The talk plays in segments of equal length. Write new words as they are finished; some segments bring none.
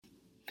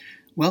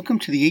Welcome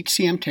to the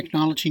HCM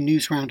Technology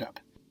News Roundup.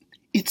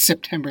 It's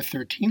September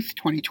 13th,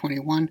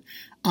 2021.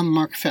 I'm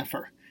Mark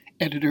Pfeffer,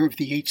 editor of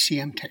the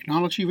HCM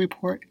Technology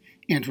Report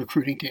and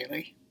Recruiting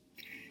Daily.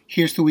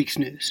 Here's the week's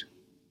news.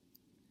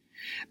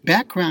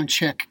 Background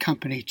check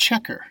company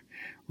Checkr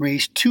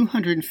raised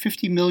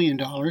 $250 million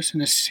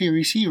in a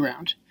Series E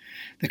round.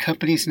 The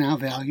company is now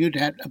valued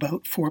at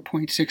about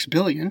 $4.6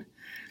 billion.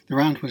 The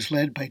round was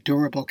led by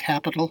Durable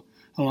Capital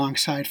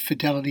alongside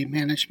Fidelity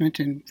Management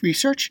and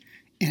Research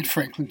and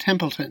Franklin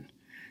Templeton.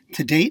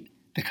 To date,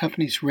 the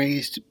company's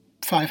raised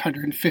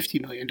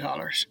 $550 million.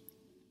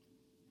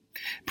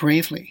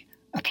 Bravely,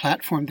 a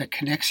platform that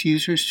connects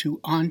users to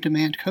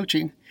on-demand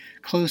coaching,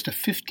 closed a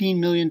 $15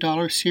 million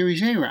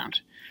Series A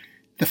round.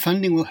 The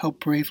funding will help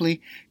Bravely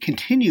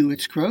continue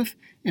its growth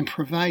and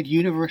provide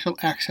universal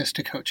access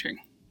to coaching.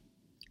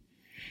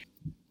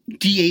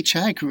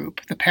 DHI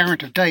Group, the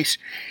parent of Dice,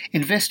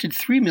 invested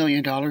 $3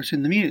 million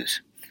in the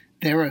Muse.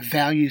 They're a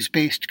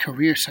values-based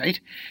career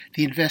site.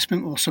 The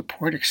investment will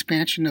support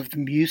expansion of the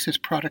Muse's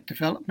product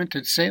development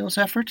and sales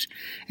efforts,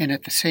 and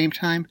at the same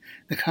time,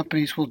 the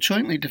companies will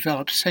jointly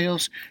develop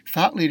sales,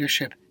 thought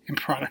leadership, and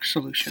product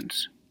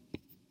solutions.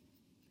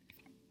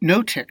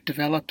 Knoetic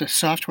developed a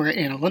software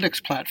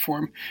analytics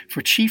platform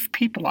for chief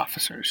people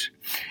officers.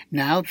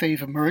 Now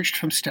they've emerged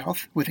from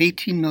stealth with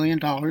 $18 million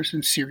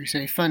in Series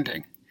A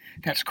funding.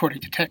 That's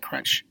according to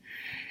TechCrunch.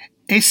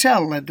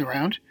 Acel led the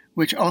round,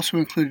 which also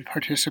included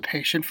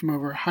participation from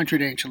over 100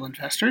 angel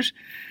investors.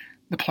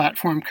 The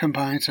platform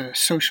combines a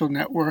social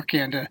network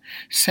and a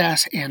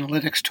SaaS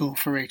analytics tool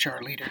for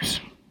HR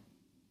leaders.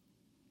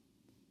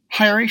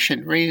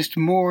 Hiration raised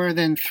more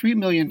than $3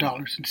 million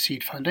in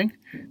seed funding.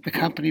 The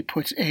company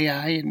puts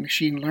AI and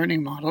machine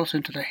learning models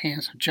into the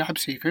hands of job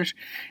seekers.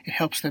 It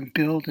helps them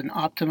build and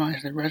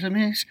optimize their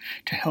resumes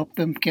to help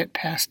them get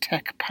past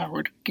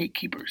tech-powered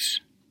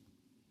gatekeepers.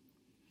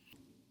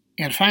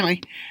 And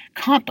finally,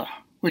 Compa,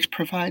 which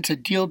provides a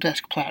deal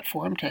desk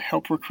platform to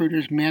help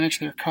recruiters manage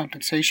their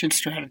compensation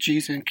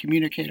strategies and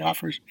communicate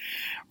offers,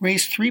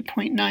 raised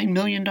 $3.9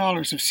 million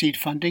of seed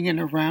funding in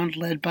a round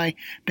led by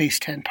Base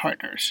 10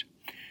 Partners.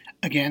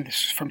 Again,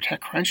 this is from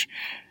TechCrunch.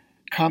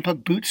 Compa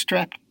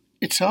bootstrapped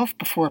itself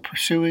before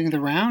pursuing the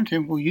round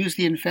and will use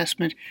the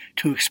investment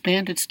to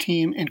expand its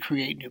team and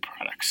create new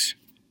products.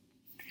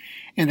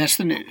 And that's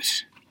the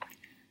news.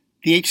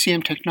 The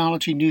HCM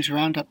Technology News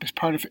Roundup is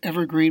part of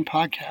Evergreen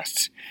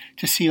Podcasts.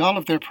 To see all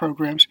of their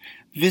programs,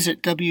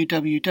 visit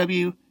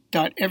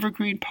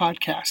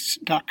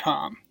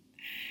www.evergreenpodcasts.com.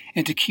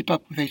 And to keep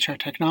up with HR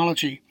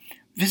technology,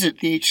 visit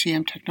the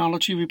HCM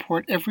Technology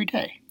Report every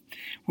day.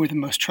 We're the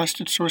most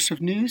trusted source of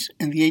news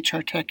in the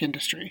HR tech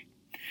industry.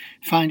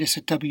 Find us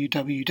at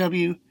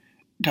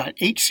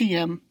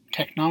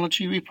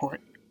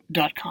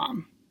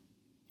www.hcmtechnologyreport.com.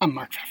 I'm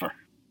Mark Pfeffer.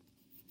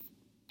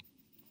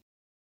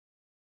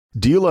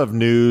 Do you love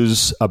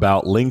news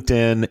about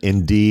LinkedIn,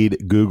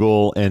 Indeed,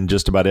 Google, and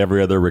just about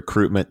every other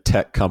recruitment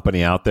tech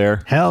company out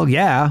there? Hell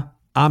yeah.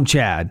 I'm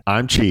Chad.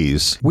 I'm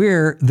Cheese.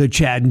 We're the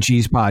Chad and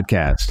Cheese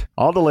Podcast.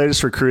 All the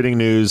latest recruiting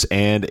news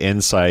and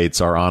insights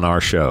are on our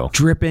show.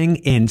 Dripping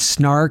in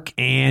snark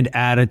and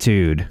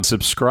attitude.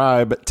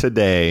 Subscribe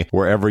today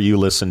wherever you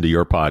listen to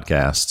your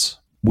podcasts.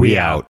 We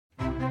out.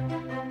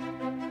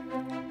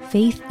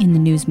 Faith in the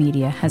news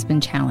media has been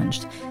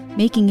challenged,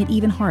 making it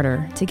even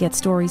harder to get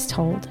stories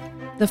told.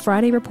 The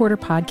Friday Reporter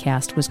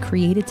podcast was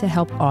created to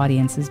help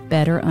audiences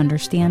better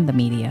understand the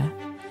media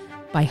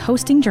by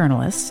hosting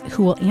journalists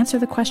who will answer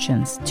the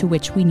questions to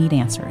which we need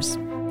answers.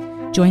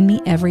 Join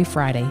me every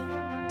Friday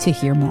to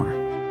hear more.